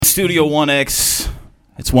Studio 1X.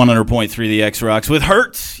 It's 100.3 The X Rocks with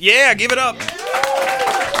Hurt. Yeah, give it up.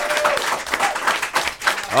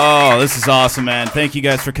 Oh, this is awesome, man. Thank you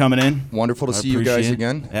guys for coming in. Wonderful to see you guys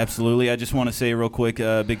again. Absolutely. I just want to say real quick,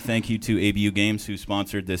 big thank you to ABU Games, who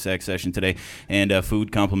sponsored this X session today, and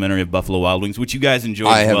food complimentary of Buffalo Wild Wings, which you guys enjoyed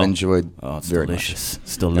as well. I have enjoyed it's very delicious. much.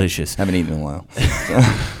 It's delicious. Haven't eaten in a while.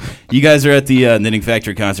 You guys are at the Knitting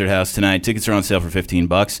Factory Concert House tonight. Tickets are on sale for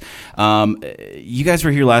 $15. You guys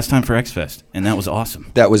were here last time for X Fest, and that was awesome.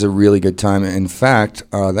 That was a really good time. In fact,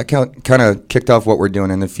 that kind of kicked off what we're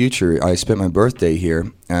doing in the future. I spent my birthday here,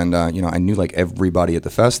 and I knew like everybody at the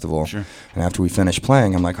festival. Sure. And after we finished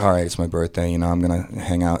playing, I'm like, all right, it's my birthday. I'm gonna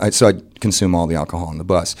hang out. So I consume all the alcohol on the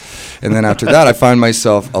bus, and then after that, I find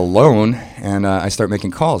myself alone, and I start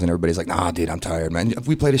making calls, and everybody's like, nah, dude, I'm tired, man.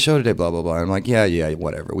 We played a show today, blah blah blah. I'm like, yeah,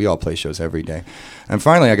 whatever. We all play shows every day. And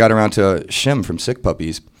finally, I got around to Shim from Sick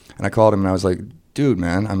Puppies, and I called him, and I was like, dude,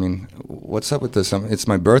 man, I mean, what's up with this? It's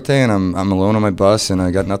my birthday, and I'm alone on my bus, and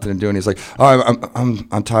I got nothing to do. And he's like, oh,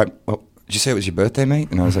 I'm tired. Oh, did you say it was your birthday,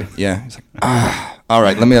 mate? And I was like, yeah. He's like, all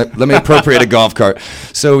right, let me appropriate a golf cart.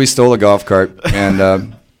 So we stole a golf cart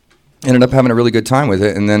and ended up having a really good time with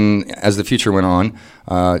it. And then as the future went on,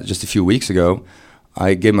 just a few weeks ago,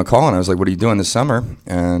 I gave him a call and I was like, what are you doing this summer?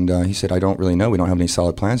 And he said, I don't really know. We don't have any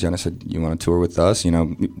solid plans yet. And I said, you want to tour with us?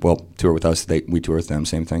 Tour with us. We tour with them,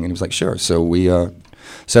 same thing. And he was like, sure. So we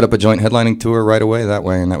set up a joint headlining tour right away that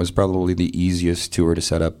way, and that was probably the easiest tour to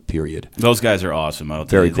set up, period. Those guys are awesome.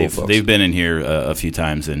 Very cool folks. They've been in here a few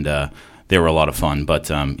times, and they were a lot of fun. But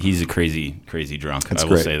he's a crazy drunk. That's I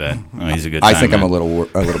will great. say that. He's a good time, I think man. I'm a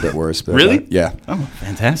little bit worse. But, really? Yeah. Oh,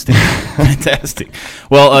 fantastic. Fantastic.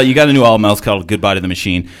 Well, you got a new album out called Goodbye to the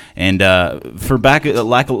Machine. And for lack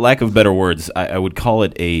of better words, I would call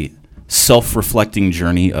it a self-reflecting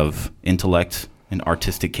journey of intellect and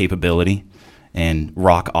artistic capability and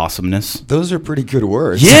rock awesomeness. Those are pretty good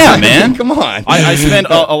words. Yeah, man. Come on. I spent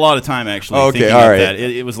a lot of time actually thinking all of right. that.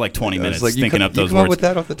 It was like 20 minutes like, thinking up those you come words. Up with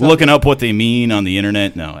that off the top? Looking up what they mean on the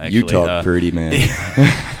internet. No, actually. You talk pretty, man.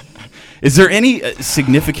 Is there any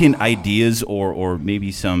significant ideas or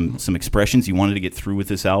maybe some expressions you wanted to get through with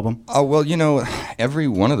this album? Well, every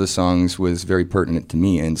one of the songs was very pertinent to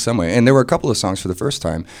me in some way. And there were a couple of songs for the first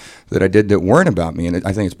time that I did that weren't about me. And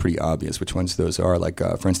I think it's pretty obvious which ones those are. Like,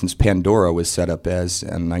 for instance, Pandora was set up as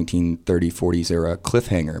a 1930s, 40s era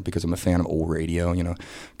cliffhanger because I'm a fan of old radio,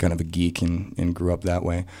 kind of a geek and grew up that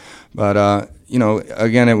way. But,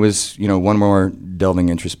 again, it was, one more delving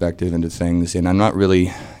introspective into things. And I'm not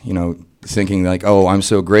really, thinking like, oh, I'm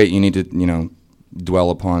so great, you need to,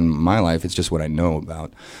 dwell upon my life. It's just what I know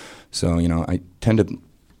about. So, I tend to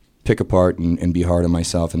pick apart and be hard on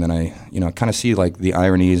myself, and then I, kind of see like the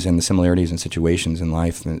ironies and the similarities and situations in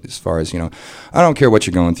life as far as, I don't care what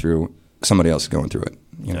you're going through, somebody else is going through it.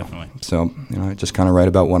 Definitely. So, I just kind of write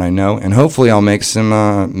about what I know, and hopefully I'll make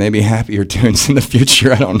some maybe happier tunes in the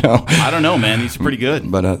future. I don't know. I don't know, man. These are pretty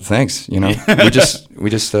good. But thanks. We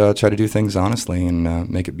just try to do things honestly and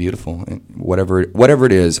make it beautiful. And whatever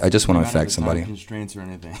it is, I just want to affect somebody. Time constraints or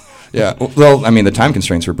anything. Yeah. Well, I mean, the time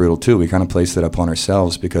constraints were brutal too. We kind of placed it upon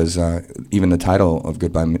ourselves because even the title of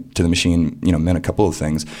Goodbye to the Machine, meant a couple of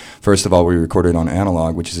things. First of all, we recorded on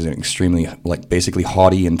analog, which is an extremely, basically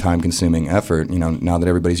haughty and time-consuming effort. Now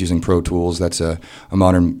that everybody's using Pro Tools, that's a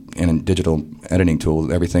modern and a digital editing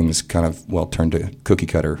tool. Everything's kind of, turned to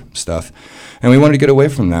cookie-cutter stuff. And we wanted to get away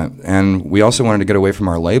from that. And we also wanted to get away from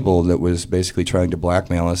our label that was basically trying to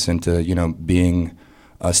blackmail us into, being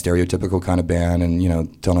a stereotypical kind of band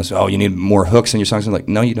and, telling us, oh, you need more hooks in your songs. And like,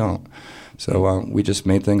 no, you don't. So we just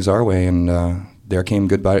made things our way, and there came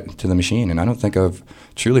Goodbye to the Machine. And I don't think I've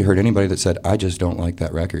truly heard anybody that said, I just don't like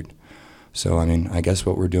that record. So, I guess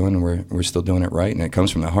what we're doing, we're still doing it right, and it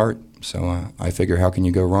comes from the heart. So I figure, how can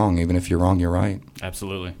you go wrong? Even if you're wrong, you're right.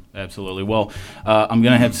 Absolutely. Well, I'm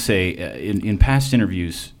going to have to say, in past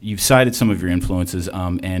interviews, you've cited some of your influences,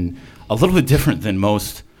 and a little bit different than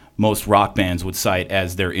most rock bands would cite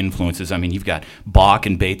as their influences. I mean, you've got Bach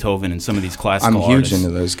and Beethoven and some of these classical artists. I'm huge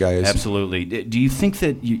into those guys. Absolutely. Do you think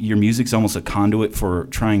that your music's almost a conduit for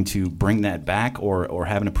trying to bring that back or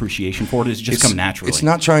have an appreciation for it? Does it just come naturally? It's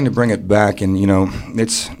not trying to bring it back, and,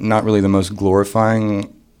 it's not really the most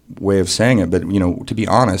glorifying way of saying it, but, to be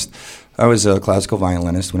honest, I was a classical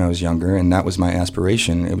violinist when I was younger, and that was my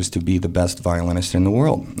aspiration. It was to be the best violinist in the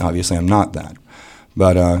world. Obviously, I'm not that.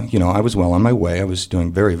 But, I was well on my way. I was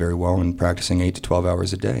doing very, very well and practicing 8 to 12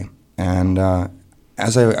 hours a day. And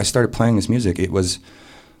as I started playing this music, it was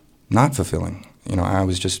not fulfilling. I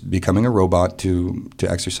was just becoming a robot to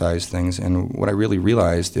exercise things. And what I really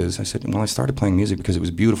realized is I said, well, I started playing music because it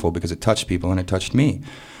was beautiful, because it touched people and it touched me.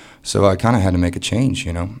 So I kind of had to make a change,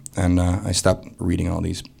 you know, and I stopped reading all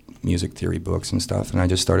these music theory books and stuff, and I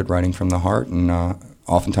just started writing from the heart, and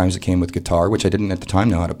oftentimes it came with guitar, which I didn't at the time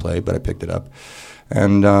know how to play, but I picked it up.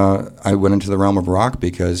 And I went into the realm of rock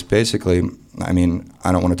because basically, I mean,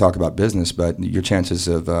 I don't want to talk about business, but your chances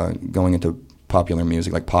of going into popular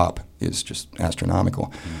music like pop is just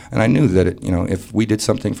astronomical. And I knew that, if we did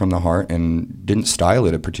something from the heart and didn't style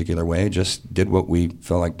it a particular way, just did what we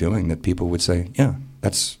felt like doing, that people would say, yeah,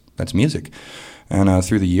 that's music. And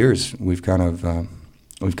through the years, we've kind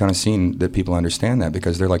of seen that people understand that,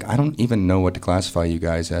 because they're like, I don't even know what to classify you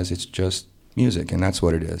guys as. It's just music, and that's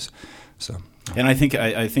what it is. So. And I think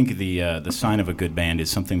the sign of a good band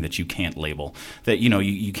is something that you can't label, that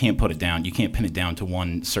you can't put it down, you can't pin it down to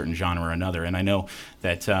one certain genre or another. And I know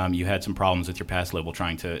that you had some problems with your past label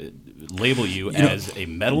trying to label you as a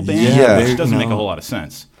metal band, which doesn't make a whole lot of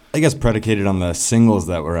sense. I guess predicated on the singles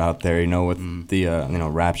that were out there, with the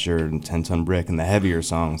Rapture and 10 Ton Brick and the heavier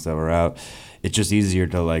songs that were out. It's just easier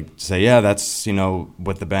to say, yeah, that's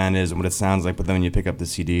what the band is and what it sounds like. But then when you pick up the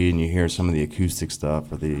CD and you hear some of the acoustic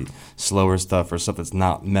stuff or the slower stuff or stuff that's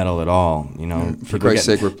not metal at all, for Christ's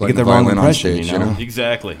sake, we're playing the violin on stage.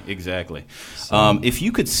 Exactly. If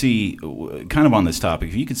you could see, kind of on this topic,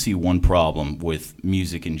 if you could see one problem with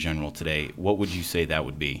music in general today, what would you say that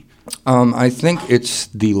would be? I think it's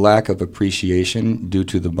the lack of appreciation due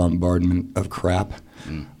to the bombardment of crap.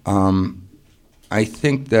 I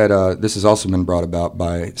think that this has also been brought about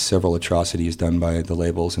by several atrocities done by the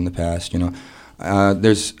labels in the past.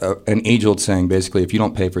 There's an age-old saying, basically, if you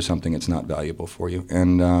don't pay for something, it's not valuable for you.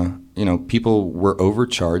 And people were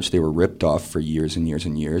overcharged; they were ripped off for years and years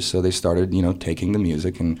and years. So they started, taking the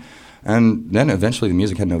music, and then eventually the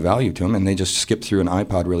music had no value to them, and they just skip through an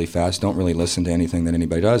iPod really fast, don't really listen to anything that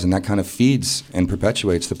anybody does, and that kind of feeds and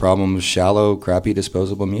perpetuates the problem of shallow, crappy,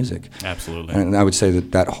 disposable music. Absolutely. And I would say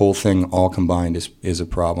that whole thing all combined is a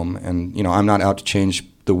problem. And, I'm not out to change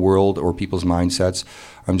the world or people's mindsets.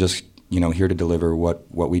 I'm just, here to deliver what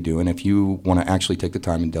we do. And if you want to actually take the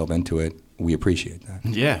time and delve into it, we appreciate that.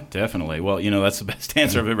 Yeah, definitely. Well, that's the best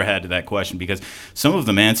answer I've ever had to that question, because some of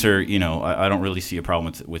them answer, I don't really see a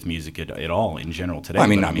problem with music at all in general today. Well, I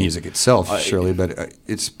mean, not music itself, surely, but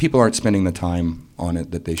it's people aren't spending the time on it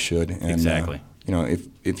that they should. And, exactly.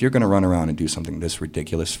 If you're going to run around and do something this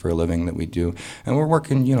ridiculous for a living that we do, and we're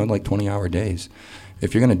working, 20-hour days,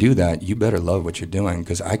 if you're going to do that, you better love what you're doing,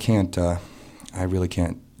 because I really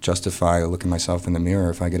can't justify looking myself in the mirror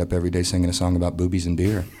if I get up every day singing a song about boobies and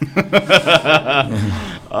beer.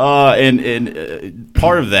 And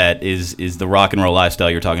part of that is the rock and roll lifestyle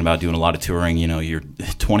you're talking about, doing a lot of touring. You're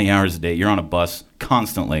 20 hours a day, you're on a bus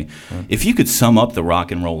constantly. If you could sum up the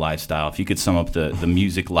rock and roll lifestyle, if you could sum up the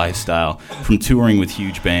music lifestyle from touring with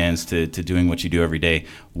huge bands to doing what you do every day,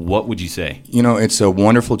 what would you say? It's a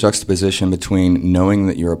wonderful juxtaposition between knowing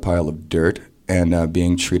that you're a pile of dirt and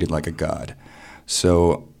being treated like a god.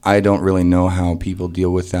 So I don't really know how people deal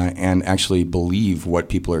with that and actually believe what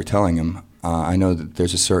people are telling them. I know that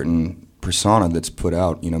there's a certain persona that's put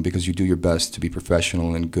out, because you do your best to be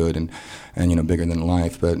professional and good and bigger than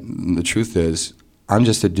life. But the truth is, I'm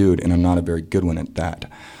just a dude, and I'm not a very good one at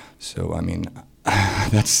that. So, I mean,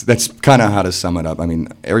 that's kind of how to sum it up. I mean,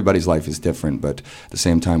 everybody's life is different, but at the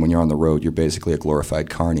same time, when you're on the road, you're basically a glorified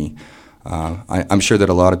carny. I'm sure that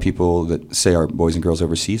a lot of people that say are boys and girls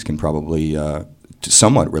overseas can probably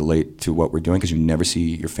somewhat relate to what we're doing, because you never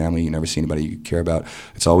see your family, you never see anybody you care about.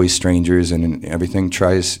 It's always strangers, and everything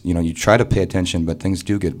tries, you try to pay attention, but things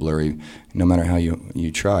do get blurry no matter how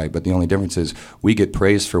you try. But the only difference is we get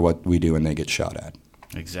praised for what we do and they get shot at.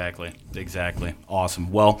 Exactly.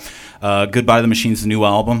 Awesome. Well, Goodbye to the Machine's the new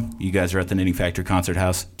album. You guys are at the Knitting Factory Concert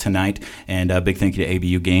House tonight, and a big thank you to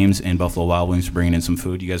ABU Games and Buffalo Wild Wings for bringing in some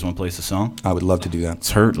food. You guys want to play us a song? I would love to do that.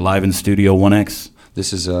 It's Hurt, live in Studio 1X.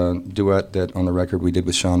 This is a duet that on the record we did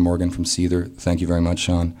with Sean Morgan from Seether. Thank you very much,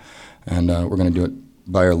 Sean. And we're going to do it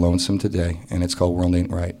by our lonesome today, and it's called World Ain't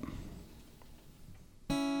Right.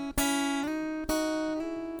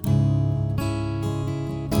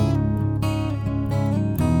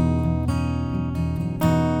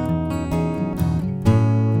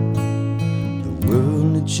 The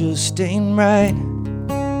world just ain't right.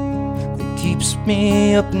 It keeps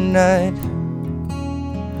me up at night.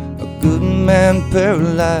 Good man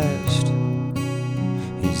paralyzed,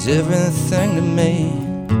 he's everything to me.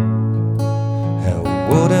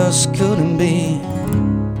 What else could it be?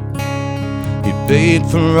 He paid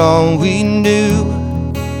for all we knew,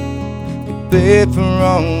 he paid for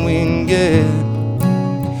all we get.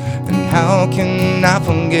 And how can I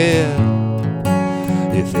forget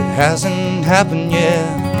if it hasn't happened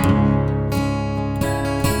yet?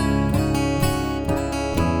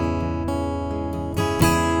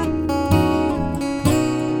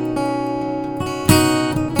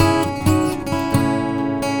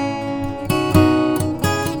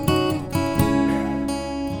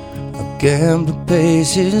 gambler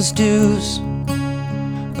pays his dues,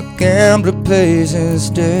 a gambler pays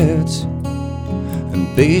his debts,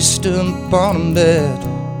 and based upon a bet,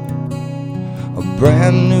 a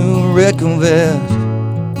brand new red Corvette.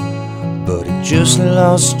 But he just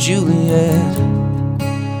lost Juliet.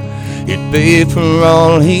 He'd paid for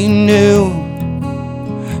all he knew,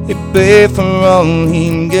 he'd paid for all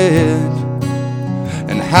he'd get.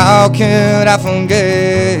 And how could I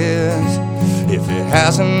forget if it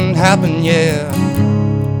hasn't happened yet?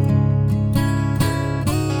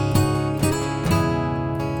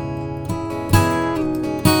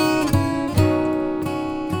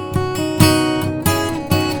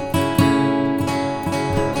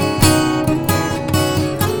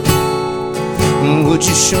 Would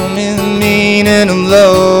you show me the meaning of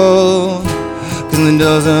love? 'Cause it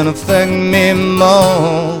doesn't affect me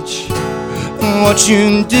much what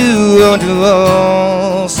you do unto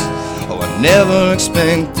us. Oh, I never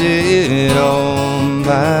expected all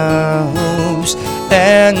my hopes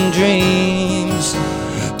and dreams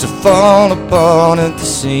to fall apart at the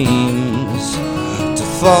seams, to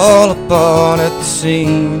fall apart at the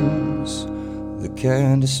seams. The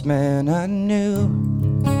kindest man I knew,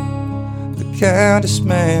 the kindest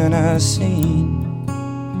man I've seen,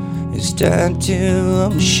 is tied to a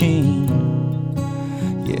machine.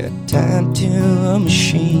 Yeah, tied to a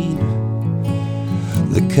machine,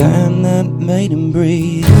 the kind that made him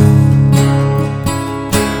breathe.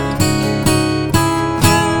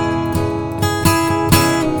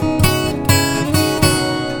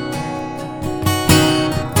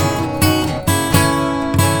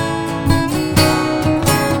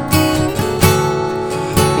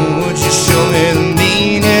 Would you show me the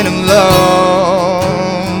meaning of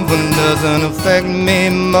love when it doesn't affect me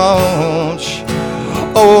much?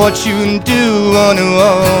 Oh, what you do unto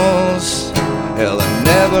us? Hell, I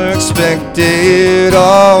never expected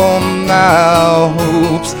all my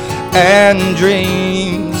hopes and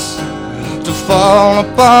dreams to fall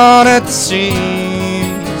apart at the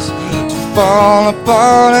seams, to fall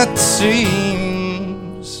apart at the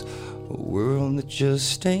seams. A world that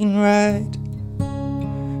just ain't right.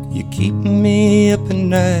 You keep me up at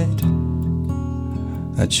night.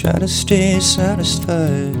 I try to stay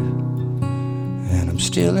satisfied, and I'm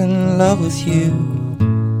still in love with you,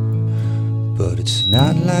 but it's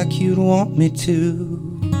not like you'd want me to.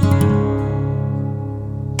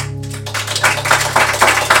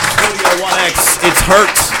 Studio 1X, it's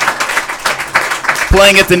Hurt.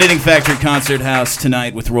 Playing at the Knitting Factory Concert House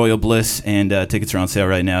tonight with Royal Bliss, and tickets are on sale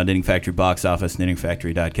right now. Knitting Factory box office,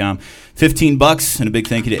 knittingfactory.com. $15, and a big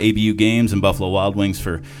thank you to ABU Games and Buffalo Wild Wings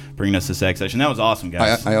for bringing us this X session. That was awesome,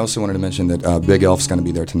 guys. I also wanted to mention that Big Elf's going to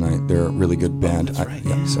be there tonight. They're a really good band. That's right.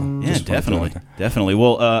 Yeah, so Yeah, just wanted to throw it definitely.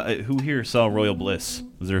 Well, who here saw Royal Bliss?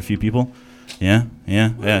 Was there a few people? Yeah.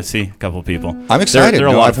 I see a couple of people. I'm excited. They're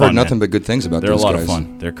a lot I've of fun, heard nothing man. but good things about They're those a lot guys. of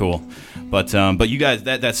fun. They're cool. But you guys,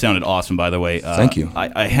 that sounded awesome, by the way. Thank you.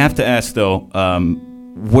 I have to ask, though,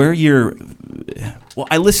 where you're... Well,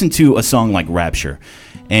 I listened to a song like Rapture.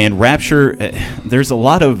 And Rapture, there's a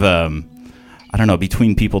lot of... I don't know,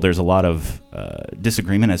 between people, there's a lot of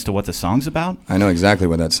disagreement as to what the song's about. I know exactly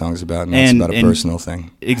what that song's about, and it's about a personal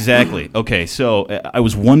thing. Exactly. Okay, so I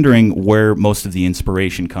was wondering where most of the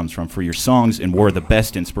inspiration comes from for your songs, and where the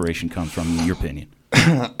best inspiration comes from, in your opinion.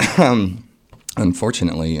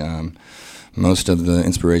 Unfortunately, most of the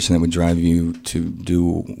inspiration that would drive you to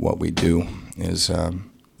do what we do is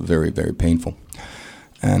very, very painful,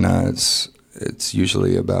 and it's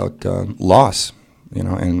usually about loss,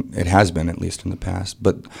 and it has been, at least in the past.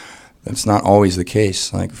 But that's not always the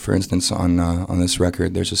case. Like, for instance, on this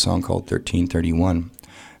record, there's a song called 1331,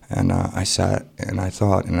 and I sat and I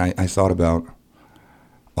thought about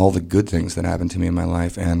all the good things that happened to me in my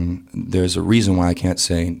life, and there's a reason why I can't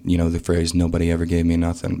say, the phrase "nobody ever gave me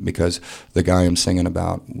nothing," because the guy I'm singing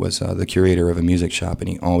about was the curator of a music shop, and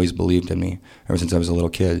he always believed in me ever since I was a little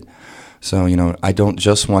kid. So, I don't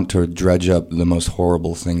just want to dredge up the most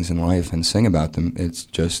horrible things in life and sing about them. It's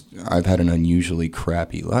just, I've had an unusually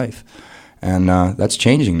crappy life, and that's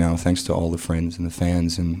changing now, thanks to all the friends and the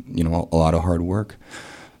fans and, a lot of hard work.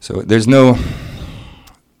 So there's no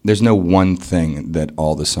one thing that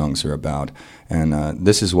all the songs are about, and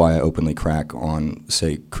this is why I openly crack on,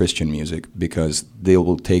 say, Christian music, because they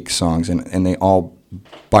will take songs and they all,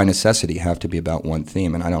 by necessity, have to be about one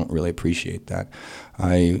theme, and I don't really appreciate that.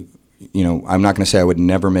 I'm not going to say I would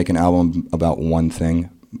never make an album about one thing,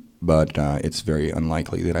 but it's very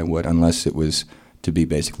unlikely that I would, unless it was to be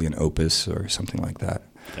basically an opus or something like that.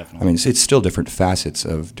 Definitely. I mean, it's still different facets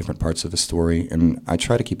of different parts of a story, and I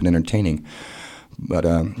try to keep it entertaining. But,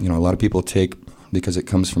 a lot of people take because it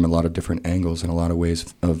comes from a lot of different angles and a lot of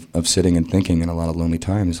ways of sitting and thinking, and a lot of lonely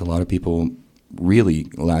times. A lot of people really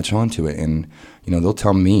latch onto it, and they'll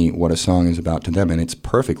tell me what a song is about to them, and it's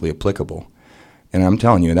perfectly applicable. And I'm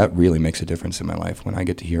telling you, that really makes a difference in my life when I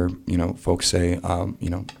get to hear folks say,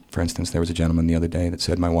 for instance, there was a gentleman the other day that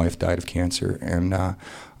said my wife died of cancer, and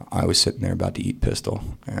I was sitting there about to eat Pistol,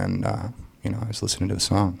 and I was listening to the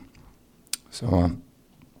song. So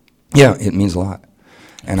yeah, it means a lot.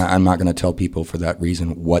 And I'm not going to tell people for that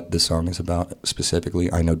reason what the song is about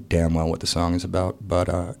specifically. I know damn well what the song is about, but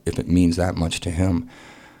if it means that much to him,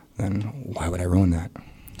 then why would I ruin that?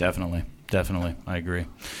 Definitely. I agree.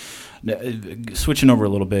 Switching over a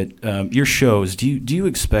little bit, your shows, do you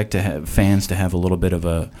expect to have fans to have a little bit of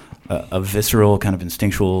a visceral kind of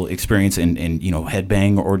instinctual experience and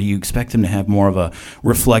headbang, or do you expect them to have more of a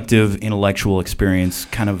reflective, intellectual experience,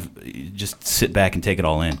 kind of just sit back and take it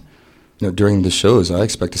all in? During the shows, I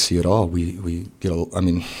expect to see it all. We get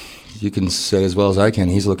you can say as well as I can,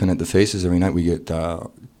 he's looking at the faces every night. We get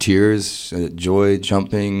tears, joy,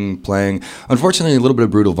 jumping, playing. Unfortunately, a little bit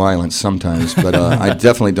of brutal violence sometimes, but I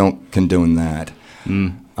definitely don't condone that.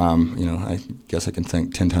 I guess I can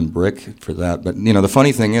thank Tin Ton Brick for that. But, the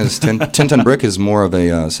funny thing is, Tin Ton Brick is more of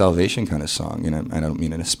a salvation kind of song. I don't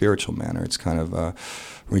mean in a spiritual manner. It's kind of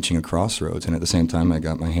reaching a crossroads. And at the same time, I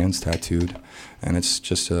got my hands tattooed. And it's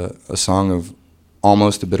just a song of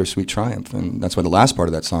almost a bittersweet triumph. And that's why the last part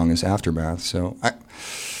of that song is Aftermath. So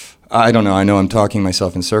I don't know. I know I'm talking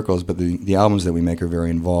myself in circles, but the albums that we make are very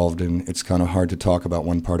involved, and it's kind of hard to talk about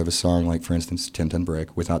one part of a song, like, for instance, Tin Ton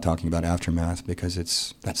Brick, without talking about Aftermath, because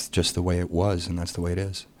that's just the way it was, and that's the way it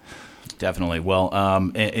is. Definitely. Well,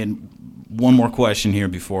 and one more question here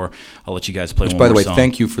before I'll let you guys play one more song. By the way,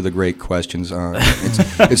 thank you for the great questions.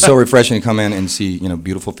 It's so refreshing to come in and see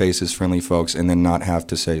beautiful faces, friendly folks, and then not have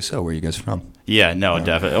to say, so where are you guys from? Yeah, no,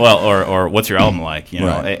 definitely. Well, or what's your album like?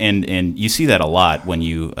 Right. And you see that a lot when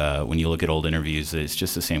you look at old interviews. It's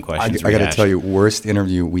just the same questions. I got to tell you, worst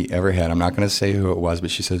interview we ever had. I'm not going to say who it was, but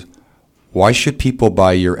she says, "Why should people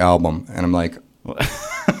buy your album?" And I'm like,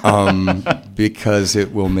 because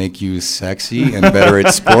it will make you sexy and better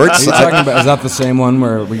at sports. Are you talking about, is that the same one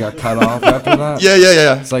where we got cut off after that?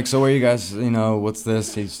 Yeah. It's like, so where you guys, what's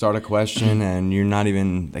this? You start a question and you're not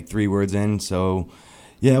even like 3 words in. So,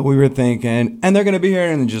 yeah, we were thinking, and they're going to be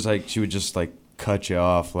here. And just like, she would just like cut you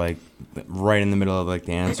off, like right in the middle of like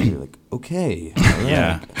the answer. You're like, okay.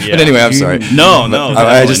 Yeah. But anyway, I'm sorry. No.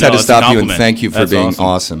 I just had to stop you and compliment. thank you for That's being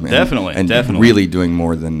awesome. And Definitely. really doing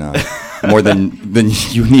more than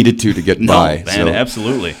you needed to get by. Man, so.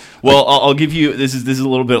 Absolutely. Well, I'll give you this is a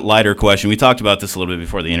little bit lighter question. We talked about this a little bit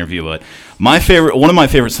before the interview, but one of my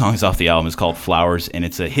favorite songs off the album is called "Flowers," and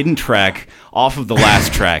it's a hidden track off of the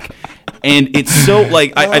last track. And it's so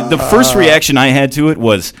like the first reaction I had to it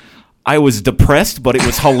was I was depressed, but it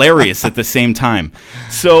was hilarious at the same time.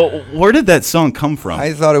 So where did that song come from?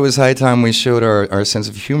 I thought it was high time we showed our sense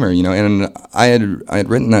of humor, and I had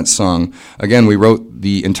written that song. Again, we wrote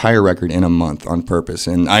the entire record in a month on purpose,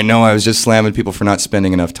 and I know I was just slamming people for not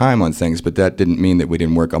spending enough time on things, but that didn't mean that we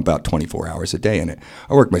didn't work about 24 hours a day in it.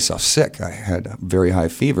 I worked myself sick. I had a very high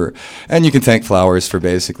fever, and you can thank Flowers for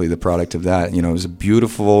basically the product of that. It was a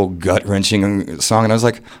beautiful, gut-wrenching song, and I was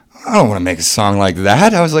like, I don't want to make a song like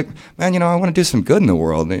that. I was like, man, I want to do some good in the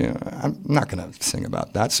world. I'm not going to sing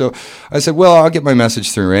about that. So I said, well, I'll get my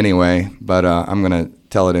message through anyway, but I'm going to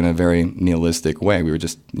tell it in a very nihilistic way. We were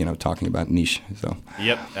just, talking about niche. So.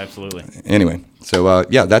 Yep, absolutely. Anyway, so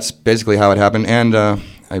yeah, that's basically how it happened. And a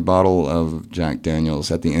bottle of Jack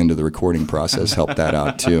Daniels at the end of the recording process helped that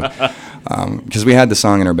out too, because we had the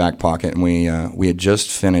song in our back pocket, and we had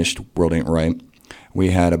just finished World Ain't Right.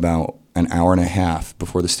 We had about an hour and a half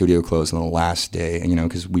before the studio closed on the last day,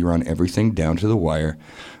 because we run everything down to the wire.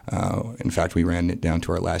 In fact, we ran it down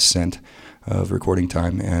to our last cent of recording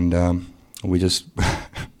time, and we just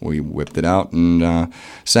we whipped it out and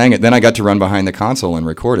sang it. Then I got to run behind the console and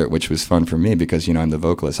record it, which was fun for me because I'm the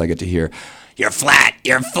vocalist. I get to hear, "You're flat,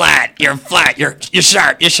 you're flat, you're flat, you're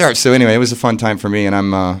sharp, you're sharp." So anyway, it was a fun time for me, and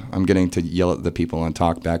I'm getting to yell at the people on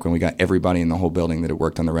talkback when we got everybody in the whole building that had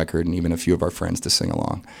worked on the record, and even a few of our friends to sing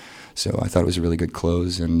along. So I thought it was a really good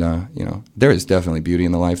close, and there is definitely beauty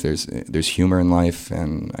in the life. There's humor in life,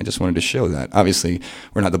 and I just wanted to show that. Obviously,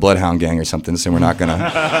 we're not the Bloodhound Gang or something, so we're not gonna,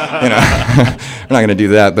 we're not gonna do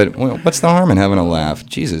that. But what's the harm in having a laugh?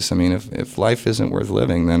 Jesus, I mean, if life isn't worth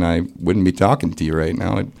living, then I wouldn't be talking to you right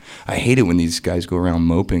now. I hate it when these guys go around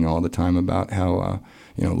moping all the time about how.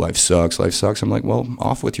 Life sucks. Life sucks. I'm like, well,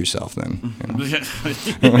 off with yourself then.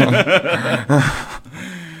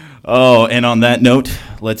 Oh, and on that note,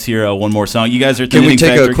 let's hear one more song. You guys are at the Can we Knitting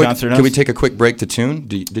take Factory a quick? Concert Can House? we take a quick break to tune?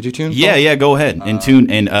 Did you tune? Yeah, Paul? yeah. Go ahead and tune,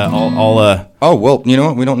 and I'll. Oh well, you know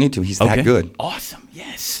what? We don't need to. He's that good. Awesome.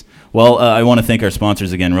 Yes. Well, I want to thank our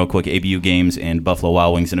sponsors again, real quick: ABU Games and Buffalo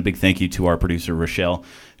Wild Wings, and a big thank you to our producer Rochelle,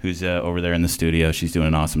 who's over there in the studio. She's doing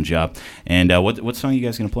an awesome job. And what song are you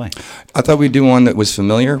guys gonna play? I thought we'd do one that was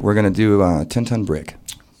familiar. We're gonna do 10-Ton Brick.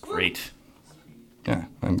 Great. Yeah,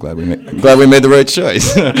 I'm glad we made the right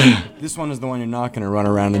choice. This one is the one you're not going to run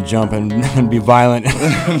around and jump and be violent.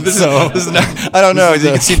 This is not, I don't know.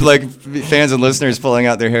 You can see like fans and listeners pulling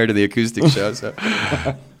out their hair to the acoustic show. So.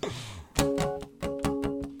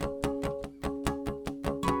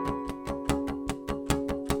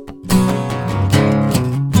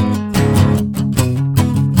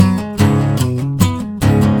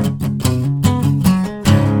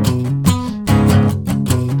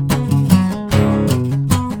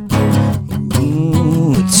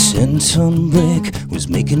 Ton brick was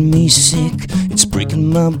making me sick. It's breaking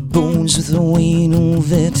my bones with the weight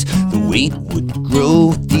of it. The weight would grow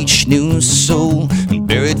with each new soul, and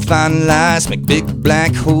buried fine lies make big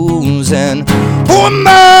black holes. And who am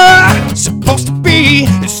I supposed to be?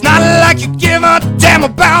 It's not like you give a damn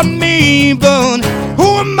about me, but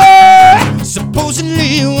who am I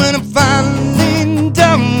supposedly when I'm finally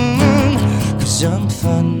done? 'Cause I'm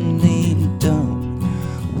finally done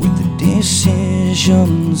with the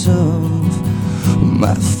decisions of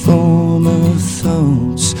my former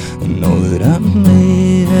thoughts and all that I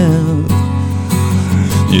may have.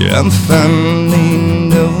 Yeah, I'm finally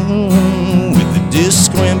done with the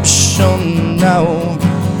description now,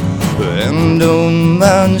 and don't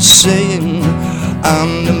mind saying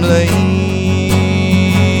I'm to blame.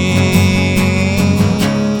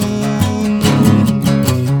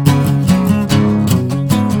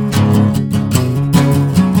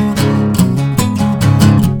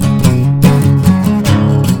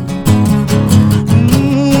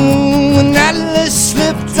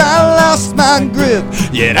 Grip,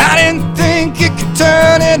 yet I didn't think it could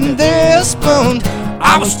turn in this bone.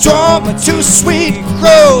 I was drawn by two sweet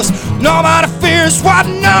crows. Nobody fears what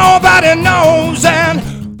nobody knows. And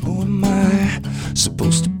who am I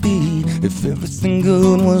supposed to be if everything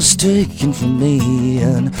good was taken from me?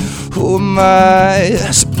 And who am I?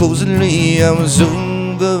 Supposedly I was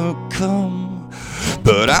overcome,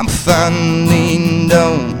 but I'm finally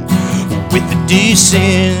done with the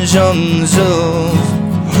decisions of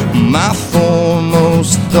my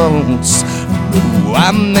foremost thoughts, who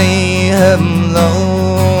I may have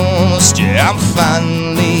lost. Yeah, I'm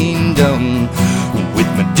finally done with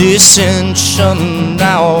my dissension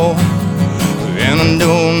now, and I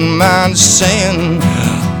don't mind saying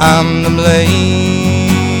I'm to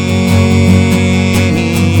blame.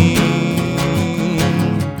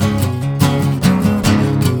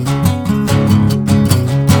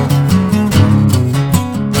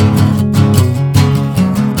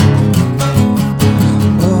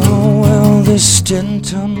 This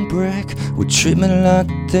 10-ton brick would treat me like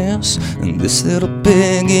this, and this little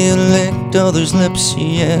piggy licked others' lips,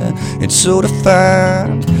 yeah. It's so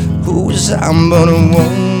defined who's I'm, but it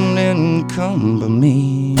won't encumber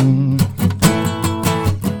me.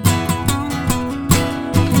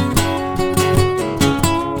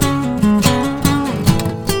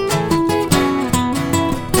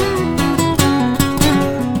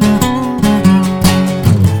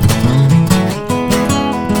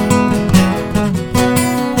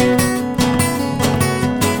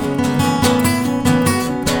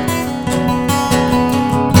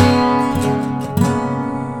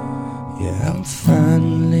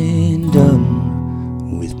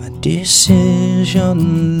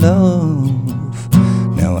 Decision, love.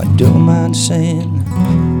 Now I don't mind saying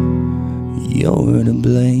you're to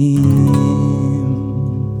blame.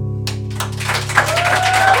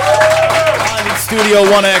 Live in Studio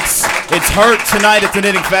 1X. It's Hurt tonight at the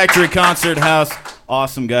Knitting Factory Concert House.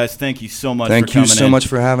 Awesome, guys. Thank you so much for coming in. Thank you so much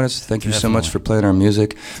for having us. Thank you so much for playing our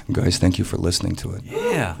music. And guys, thank you for listening to it.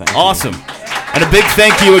 Yeah, awesome. And a big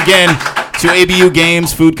thank you again to ABU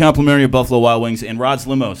Games, Food Complimentary of Buffalo Wild Wings, and Rod's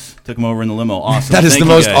Limos. Took him over in the limo. Awesome. That is the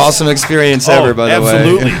most awesome experience ever, by the way.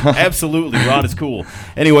 Absolutely. Absolutely. Rod is cool.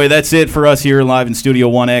 Anyway, that's it for us here live in Studio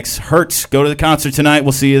 1X. Hurt, go to the concert tonight.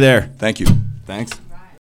 We'll see you there. Thank you. Thanks.